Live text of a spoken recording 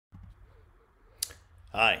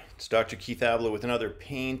Hi, it's Dr. Keith Ablow with another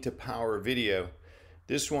Pain to Power video.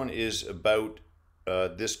 This one is about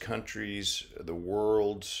this country's, the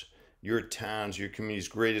world's, your town's, your community's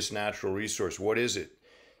greatest natural resource. What is it?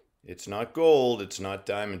 It's not gold, it's not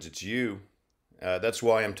diamonds, it's you. That's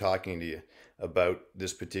why I'm talking to you about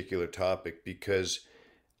this particular topic, because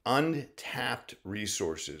untapped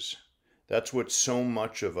resources, that's what so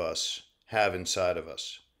much of us have inside of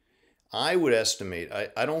us. I would estimate,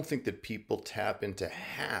 I don't think that people tap into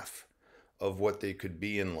half of what they could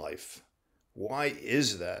be in life. Why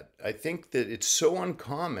is that? I think that it's so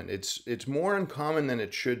uncommon. It's more uncommon than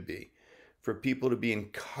it should be for people to be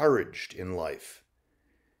encouraged in life,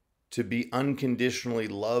 to be unconditionally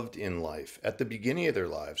loved in life at the beginning of their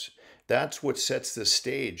lives. That's what sets the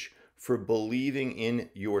stage for believing in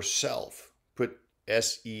yourself. Put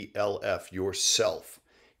SELF, yourself,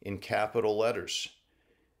 in capital letters.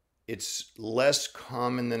 It's less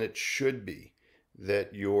common than it should be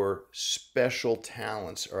that your special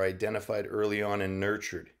talents are identified early on and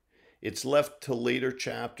nurtured. It's left to later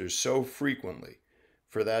chapters so frequently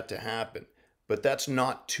for that to happen. But that's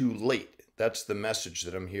not too late. That's the message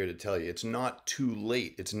that I'm here to tell you. It's not too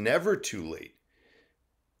late. It's never too late.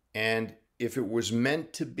 And if it was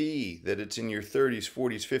meant to be that it's in your 30s,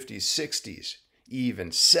 40s, 50s, 60s,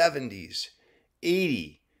 even 70s,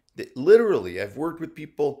 80, that literally I've worked with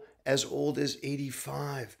people as old as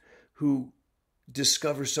 85 who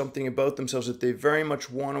discover something about themselves that they very much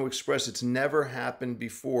want to express. It's never happened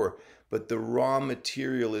before, but the raw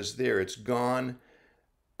material is there. It's gone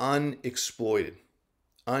unexploited,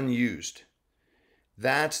 unused.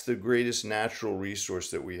 That's the greatest natural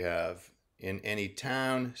resource that we have in any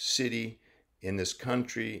town, city, in this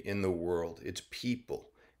country, in the world. It's people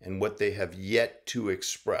and what they have yet to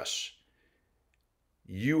express.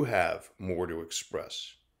 You have more to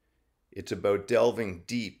express. It's about delving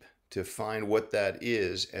deep to find what that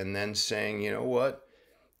is and then saying, you know what?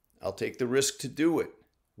 I'll take the risk to do it.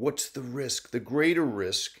 What's the risk? The greater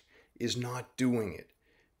risk is not doing it,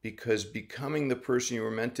 because becoming the person you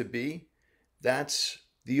were meant to be, that's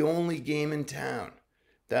the only game in town.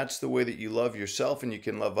 That's the way that you love yourself and you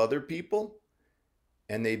can love other people,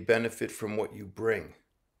 and they benefit from what you bring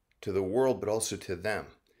to the world, but also to them.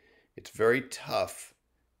 It's very tough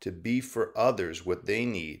to be for others what they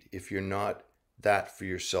need if you're not that for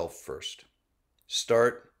yourself first.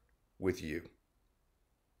 Start with you.